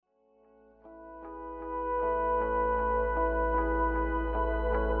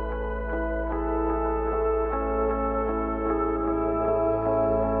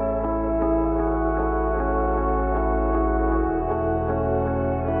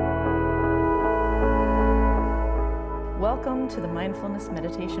Welcome to the Mindfulness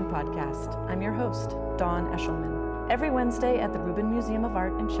Meditation Podcast. I'm your host, Dawn Eshelman. Every Wednesday at the Rubin Museum of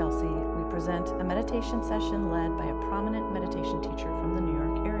Art in Chelsea, we present a meditation session led by a prominent meditation teacher from the New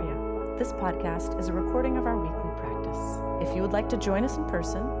York area. This podcast is a recording of our weekly practice. If you would like to join us in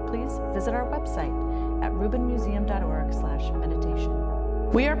person, please visit our website at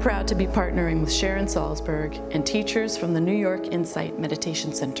rubinmuseum.org/meditation. We are proud to be partnering with Sharon Salzberg and teachers from the New York Insight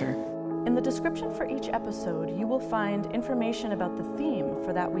Meditation Center. In the description for each episode, you will find information about the theme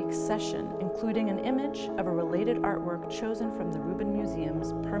for that week's session, including an image of a related artwork chosen from the Rubin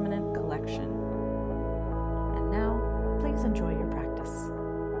Museum's permanent collection. And now, please enjoy your practice.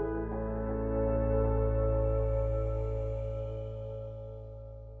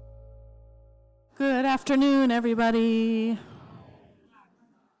 Good afternoon, everybody.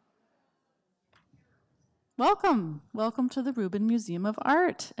 Welcome to the Rubin Museum of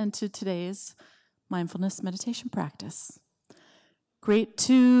Art and to today's mindfulness meditation practice. Great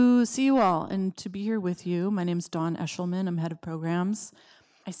to see you all and to be here with you. My name is Dawn Eshelman. I'm head of programs.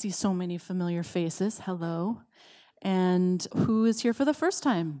 I see so many familiar faces. Hello. And who is here for the first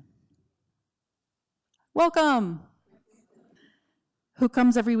time? Welcome. Who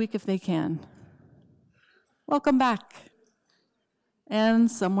comes every week if they can? Welcome back.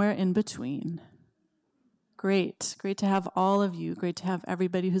 And somewhere in between. Great to have all of you. Great to have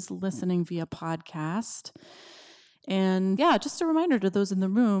everybody who's listening via podcast. And yeah, just a reminder to those in the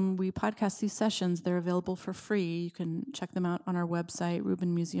room, we podcast these sessions. They're available for free. You can check them out on our website,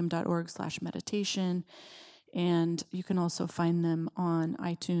 rubinmuseum.org/meditation. And you can also find them on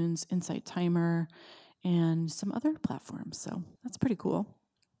iTunes, Insight Timer, and some other platforms. So that's pretty cool.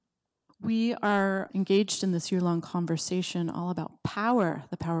 We are engaged in this year-long conversation all about power,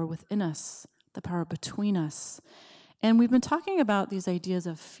 the power within us, the power between us. And we've been talking about these ideas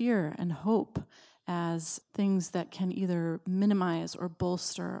of fear and hope as things that can either minimize or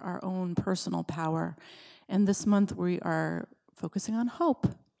bolster our own personal power. And this month we are focusing on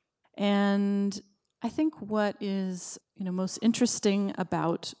hope. And I think what is, most interesting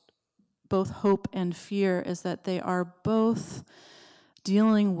about both hope and fear is that they are both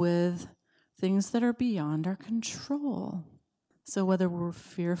dealing with things that are beyond our control. So whether we're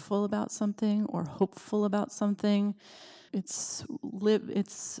fearful about something or hopeful about something, it's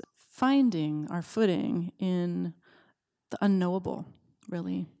finding our footing in the unknowable,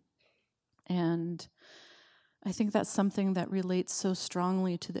 really. And I think that's something that relates so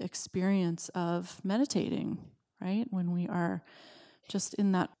strongly to the experience of meditating, right? When we are just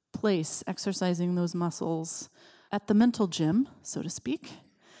in that place, exercising those muscles at the mental gym, so to speak,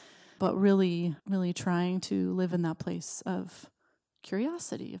 but really, really trying to live in that place of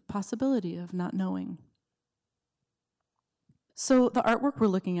curiosity, of possibility, of not knowing. So the artwork we're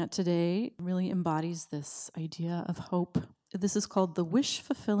looking at today really embodies this idea of hope. This is called the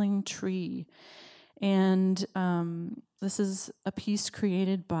Wish-Fulfilling Tree. And this is a piece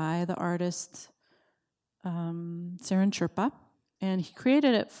created by the artist Saran Chirpa. And he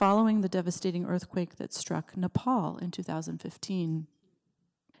created it following the devastating earthquake that struck Nepal in 2015.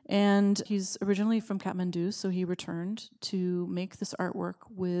 And he's originally from Kathmandu, so he returned to make this artwork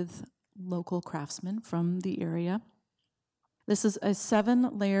with local craftsmen from the area. This is a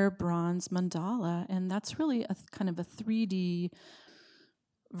 7-layer bronze mandala, and that's really a kind of a 3D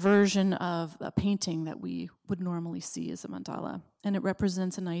version of a painting that we would normally see as a mandala. And it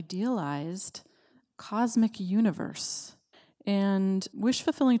represents an idealized cosmic universe. And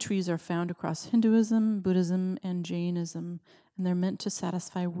wish-fulfilling trees are found across Hinduism, Buddhism, and Jainism, and they're meant to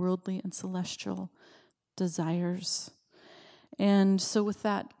satisfy worldly and celestial desires. And so with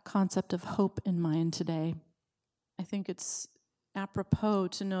that concept of hope in mind today, I think it's apropos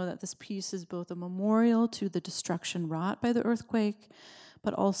to know that this piece is both a memorial to the destruction wrought by the earthquake,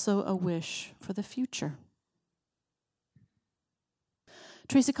 but also a wish for the future.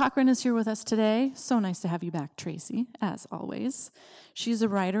 Tracy Cochran is here with us today. So nice to have you back, Tracy, as always. She's a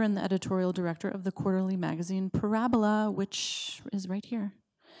writer and the editorial director of the quarterly magazine Parabola, which is right here.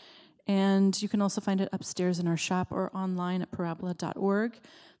 And you can also find it upstairs in our shop or online at parabola.org.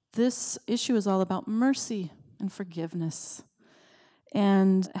 This issue is all about mercy and forgiveness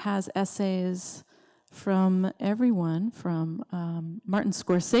and has essays from everyone from Martin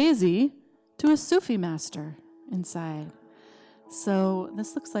Scorsese to a Sufi master inside. So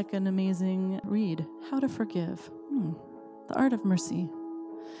this looks like an amazing read. How to Forgive. The Art of Mercy.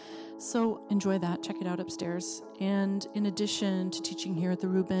 So enjoy that. Check it out upstairs. And in addition to teaching here at the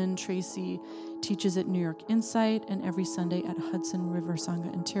Rubin, Tracy teaches at New York Insight and every Sunday at Hudson River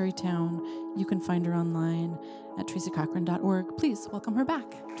Sangha in Tarrytown. You can find her online at tracycochran.org. Please welcome her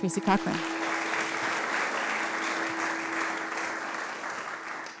back, Tracy Cochran.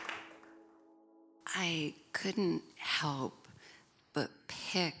 I couldn't help but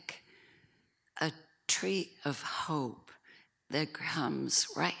pick a tree of hope that comes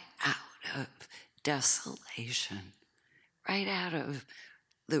right out of desolation, right out of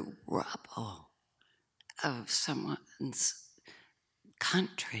the rubble of someone's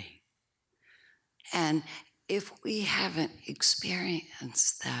country. And if we haven't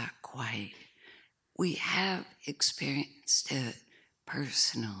experienced that quite, we have experienced it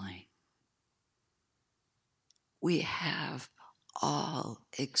personally. We have all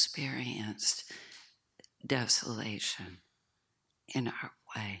experienced desolation in our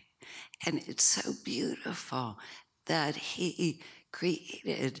way. And it's so beautiful that he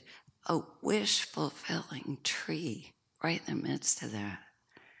created a wish-fulfilling tree right in the midst of that.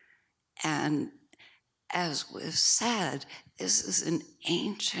 And as was said, this is an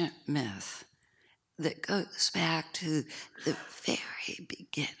ancient myth that goes back to the very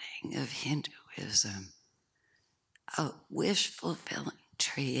beginning of Hinduism. A wish-fulfilling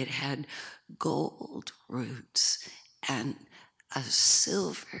tree. It had gold roots and a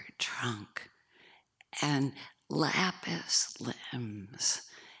silver trunk and lapis limbs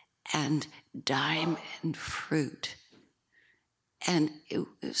and diamond fruit. And it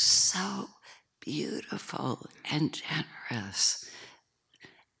was so beautiful and generous.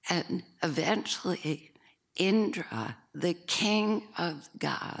 And eventually, Indra, the king of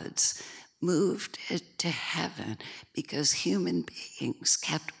gods, moved it to heaven because human beings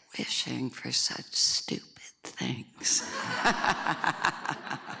kept wishing for such stupid things.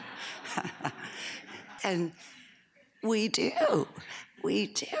 And we do.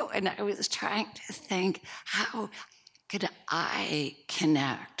 And I was trying to think, how could I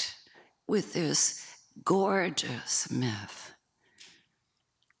connect with this gorgeous myth?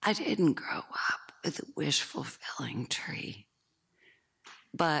 I didn't grow up with a wish-fulfilling tree,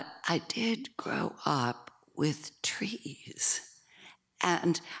 but I did grow up with trees.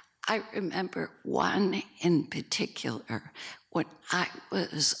 And I remember one in particular. When I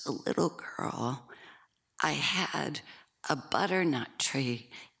was a little girl, I had a butternut tree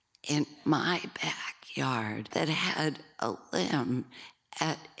in my backyard that had a limb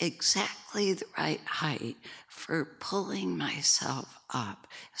at exactly the right height for pulling myself up.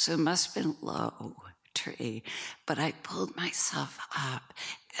 So it must have been a low tree, but I pulled myself up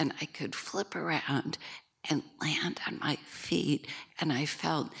and I could flip around and land on my feet, and I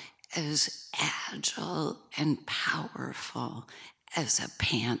felt as agile and powerful as a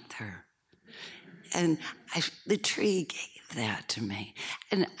panther. And the tree gave that to me.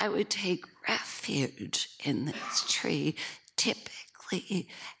 And I would take refuge in this tree, typically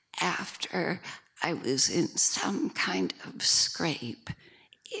after I was in some kind of scrape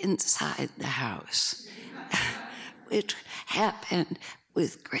inside the house, which happened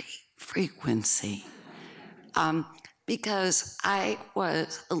with great frequency. Because I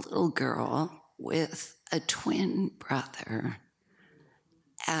was a little girl with a twin brother,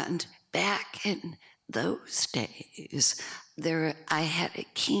 and back in those days, I had a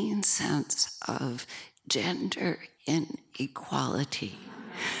keen sense of gender inequality.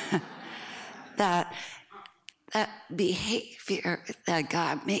 that behavior that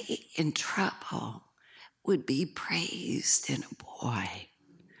got me in trouble would be praised in a boy.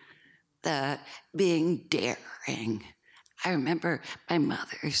 That being daring. I remember my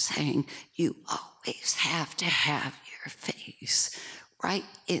mother saying, "You always have to have your face right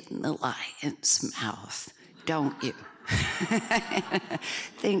in the lion's mouth, don't you?"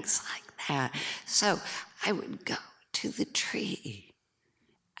 Things like that. So I would go to the tree.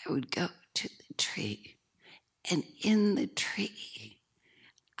 And in the tree,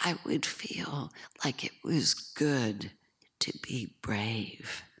 I would feel like it was good to be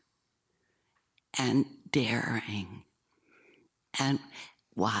brave and daring and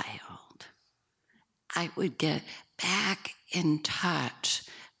wild. I would get back in touch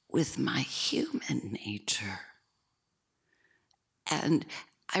with my human nature. And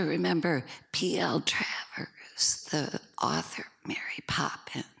I remember P.L. Travers, the author Mary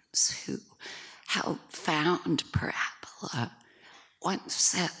Poppins, who helped found Parabola, once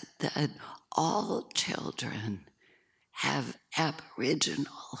said that all children have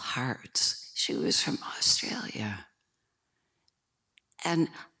Aboriginal hearts. She was from Australia. And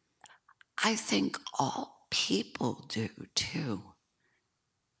I think all people do too.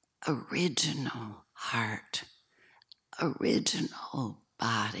 Original heart, original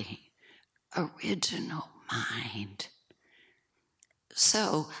body, original mind.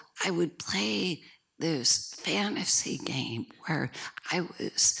 So I would play this fantasy game where I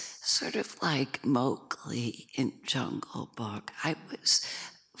was sort of like Mowgli in Jungle Book. I was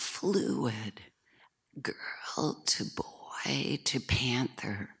fluid. girl to boy to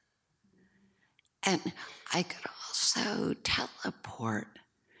panther. And I could also teleport.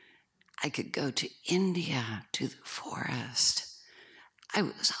 I could go to India, to the forest. I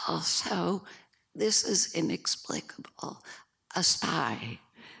was also, this is inexplicable, a spy.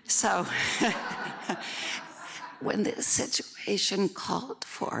 So when this situation called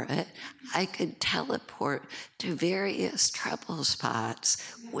for it, I could teleport to various trouble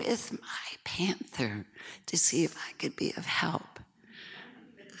spots with my panther to see if I could be of help.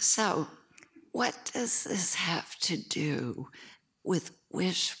 So, what does this have to do with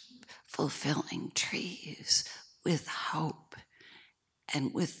wish fulfilling trees, with hope,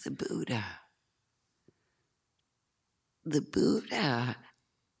 and with the Buddha? The Buddha,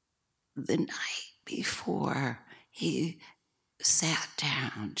 the night before he sat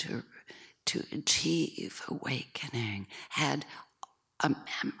down to achieve awakening, had a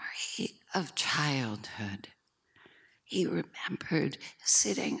memory of childhood. He remembered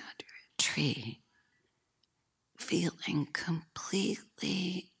sitting under a tree, feeling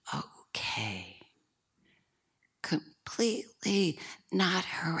completely okay, completely not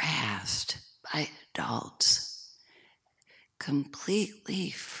harassed by adults,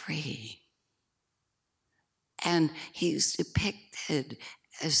 completely free. And he's depicted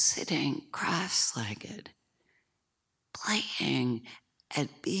as sitting cross-legged, playing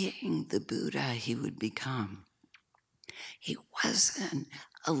at being the Buddha he would become. He wasn't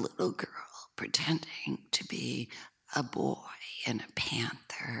a little girl pretending to be a boy and a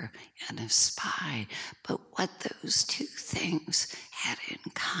panther and a spy. But what those two things had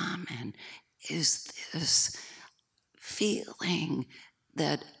in common is this feeling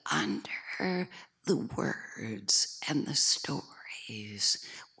that under the words and the stories,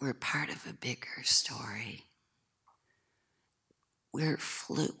 we're part of a bigger story. We're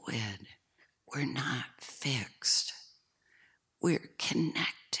fluid. We're not fixed. We're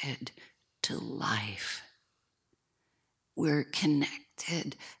connected to life. We're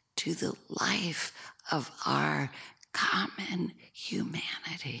connected to the life of our common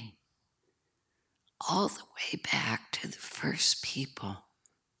humanity, all the way back to the first people,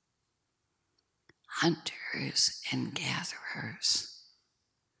 hunters and gatherers.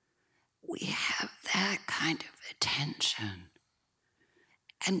 We have that kind of attention,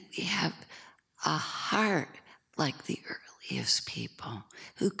 and we have a heart like the earliest people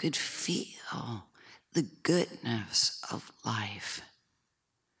who could feel the goodness of life,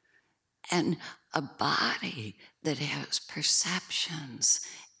 and a body that has perceptions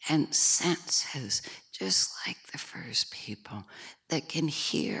and senses just like the first people, that can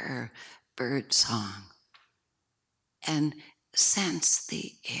hear bird song and sense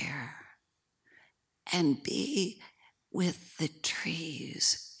the air and be with the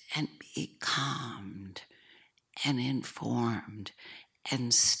trees and be calmed and informed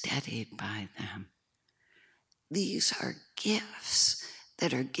and steadied by them. These are gifts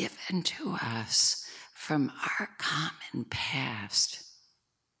that are given to us from our common past.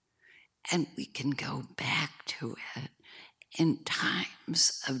 And we can go back to it in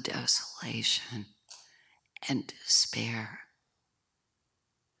times of desolation and despair.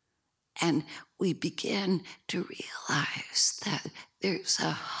 And we begin to realize that there's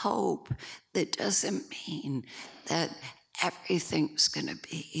a hope that doesn't mean that everything's going to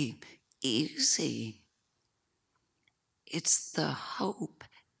be easy. It's the hope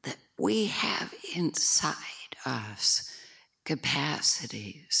that we have inside us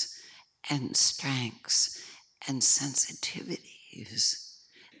capacities and strengths and sensitivities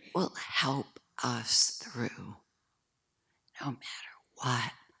will help us through no matter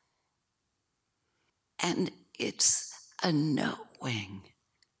what. And it's a knowing,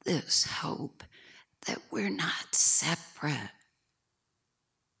 this hope, that we're not separate.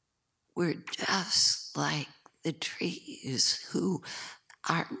 We're just like the trees who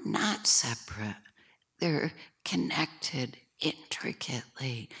are not separate. They're connected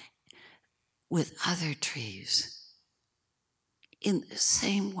intricately with other trees. In the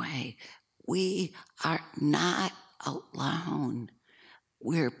same way, we are not alone.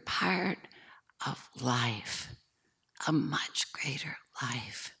 We're part of life, a much greater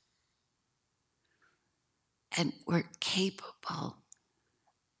life. And we're capable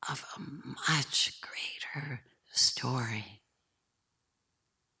of a much greater story,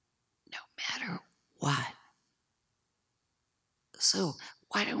 no matter what. So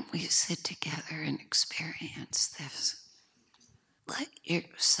why don't we sit together and experience this? Let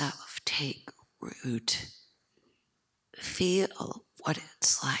yourself take root. Feel what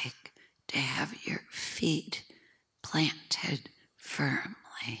it's like to have your feet planted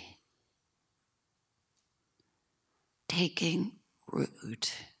firmly. taking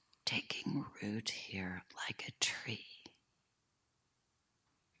root here like a tree.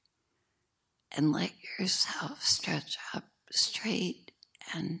 And let yourself stretch up straight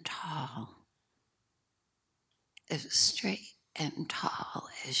and tall, as straight and tall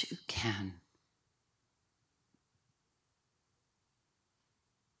as you can.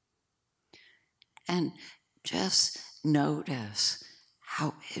 And just notice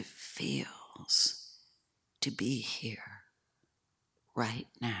how it feels to be here right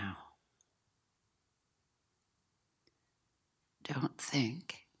now. Don't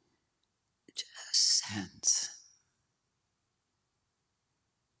think, just sense.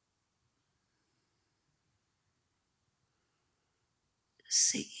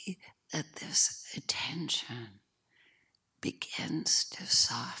 See that this attention begins to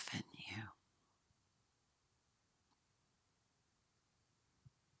soften you.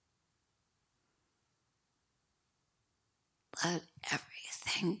 Let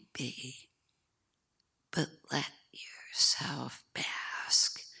everything be, but let yourself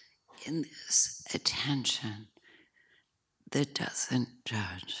bask in this attention that doesn't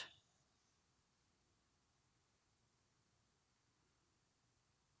judge.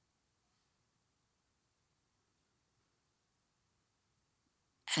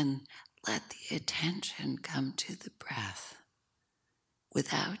 And let the attention come to the breath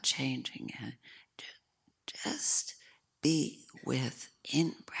without changing it. Just be with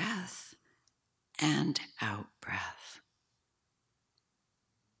in-breath and out-breath.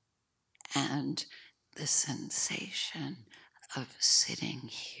 And the sensation of sitting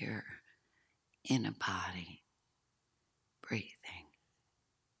here in a body, breathing.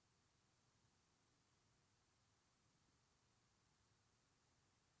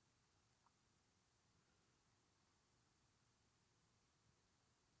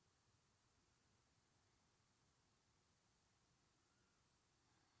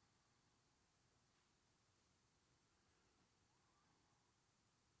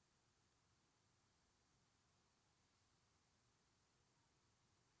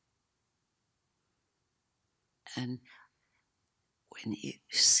 And when you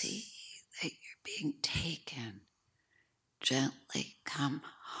see that you're being taken, gently come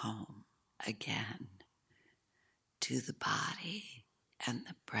home again to the body and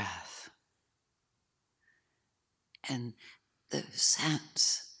the breath and the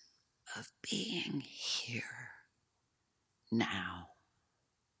sense of being here now.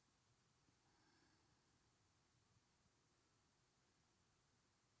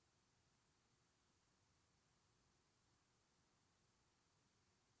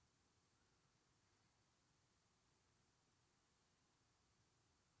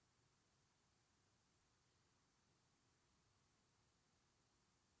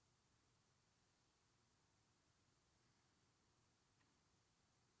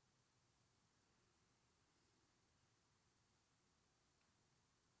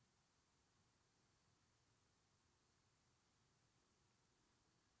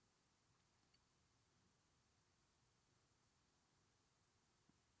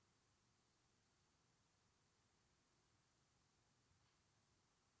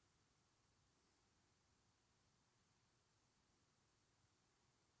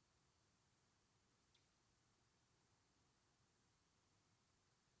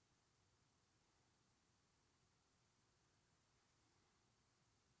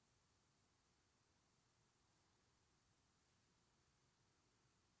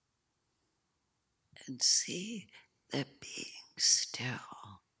 And see that being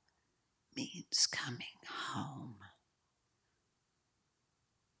still means coming home,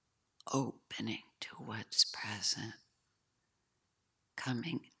 opening to what's present,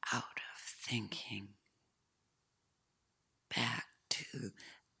 coming out of thinking, back to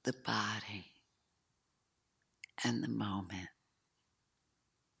the body and the moment.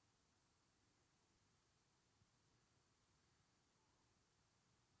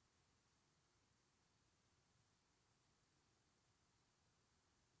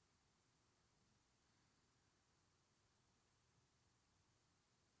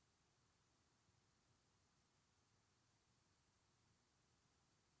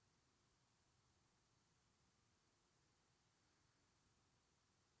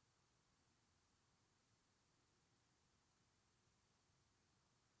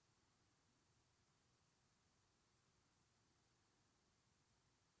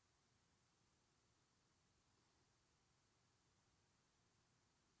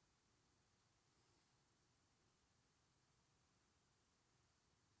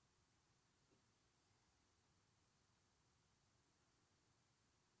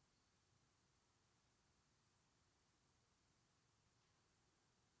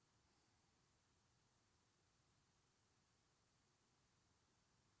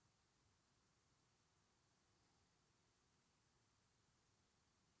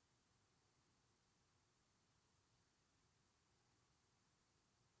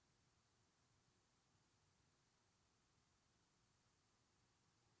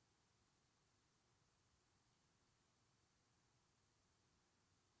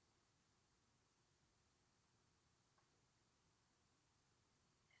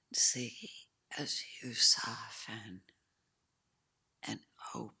 See, as you soften and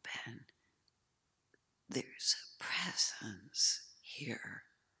open, there's a presence here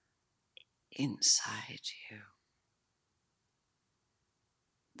inside you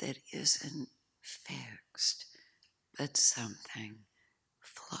that isn't fixed, but something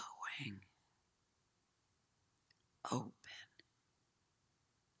flowing, open,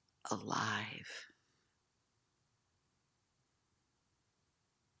 alive.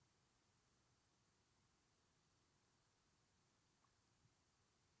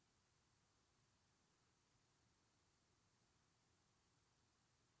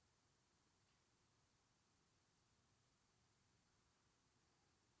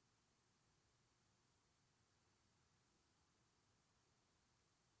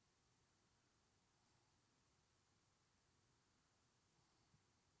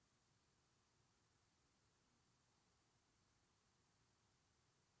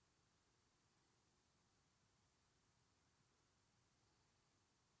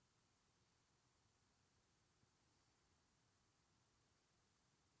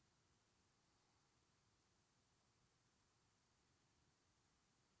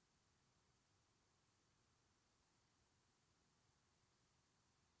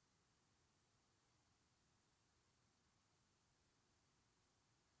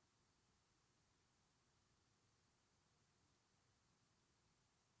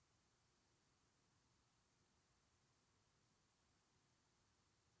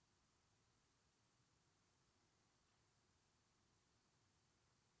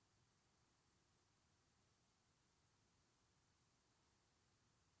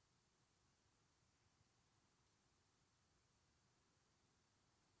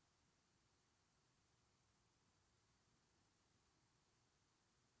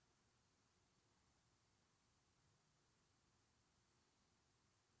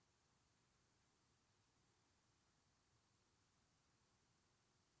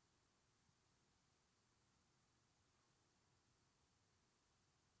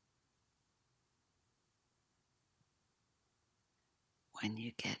 When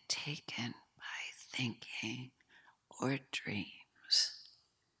you get taken by thinking or dreams,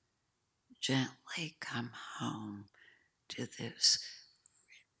 gently come home to this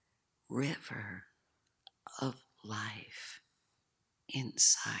river of life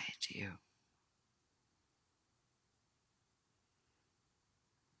inside you.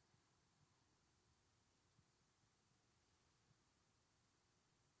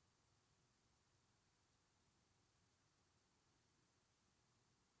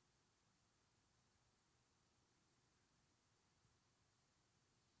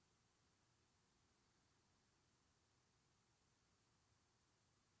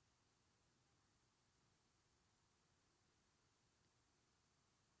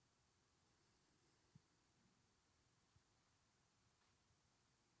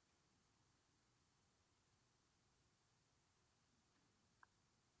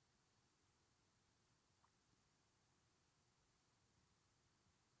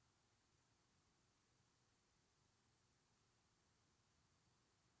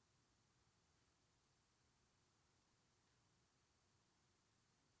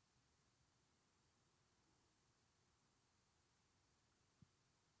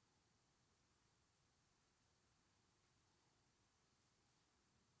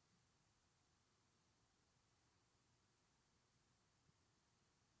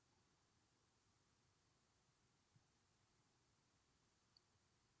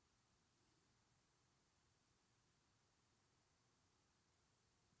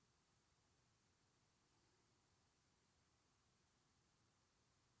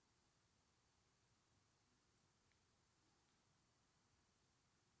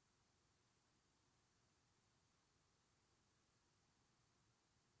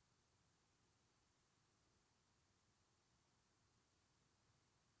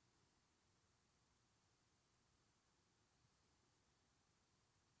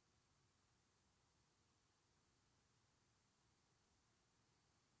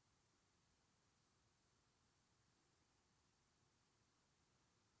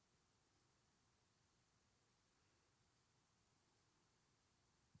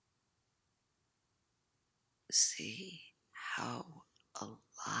 See how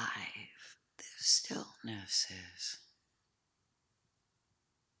alive this stillness is.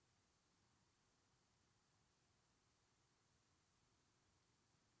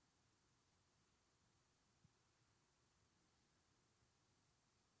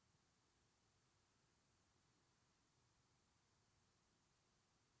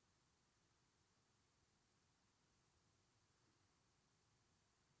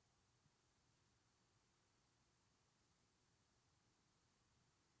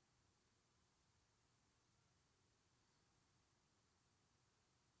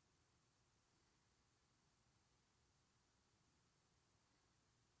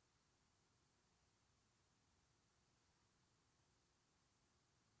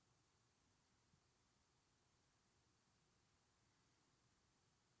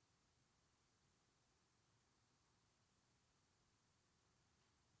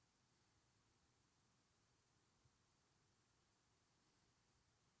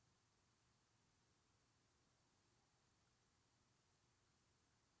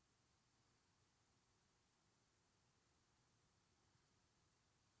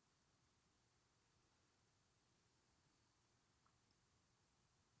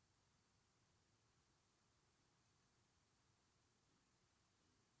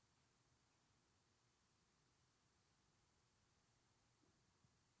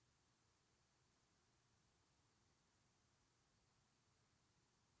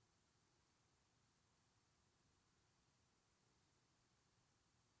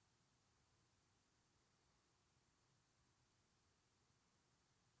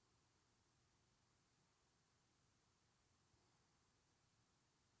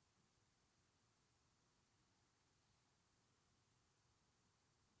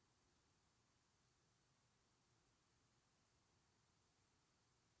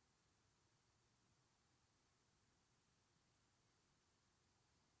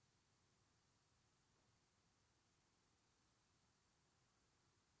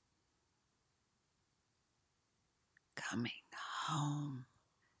 coming home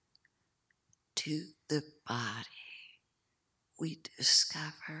to the body, we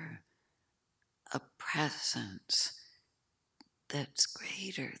discover a presence that's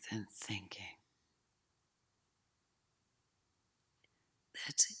greater than thinking,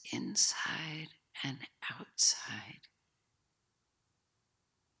 that's inside and outside,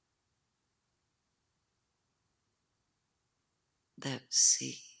 that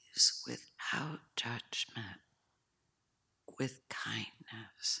sees without judgment, with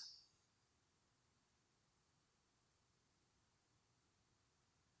kindness.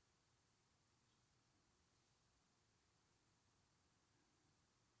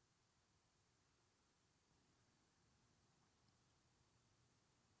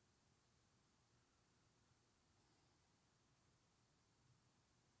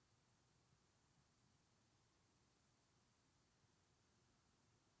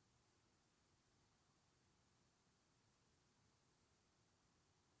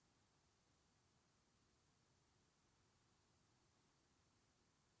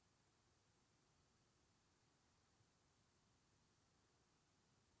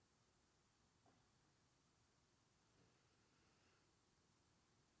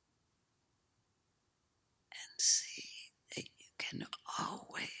 And see that you can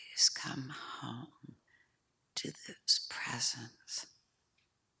always come home to this presence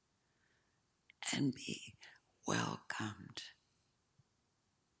and be welcomed.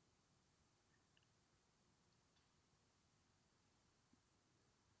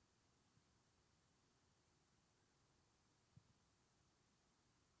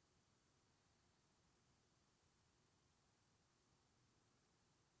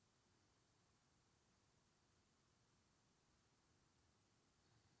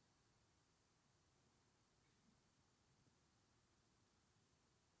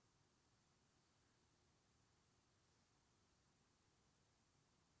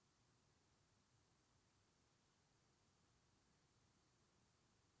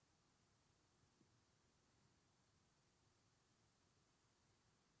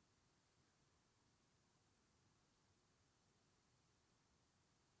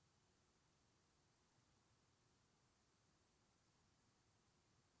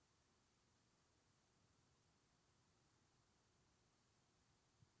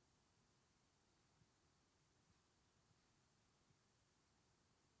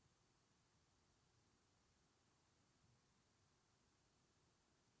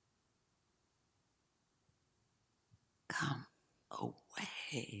 Come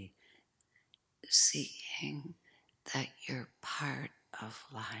away, seeing that you're part of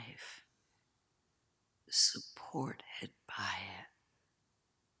life, supported by it,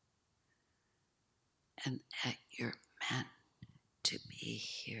 and that you're meant to be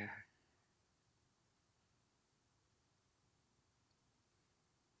here.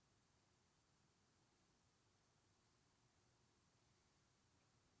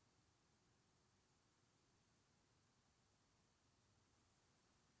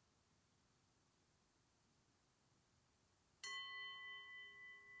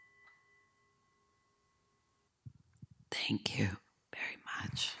 Thank you very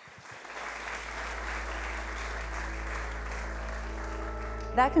much.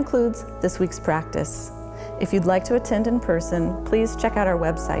 That concludes this week's practice. If you'd like to attend in person, please check out our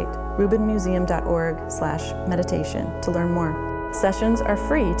website, rubinmuseum.org/meditation, to learn more. Sessions are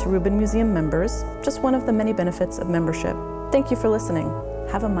free to Rubin Museum members, just one of the many benefits of membership. Thank you for listening.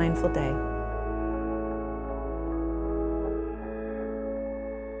 Have a mindful day.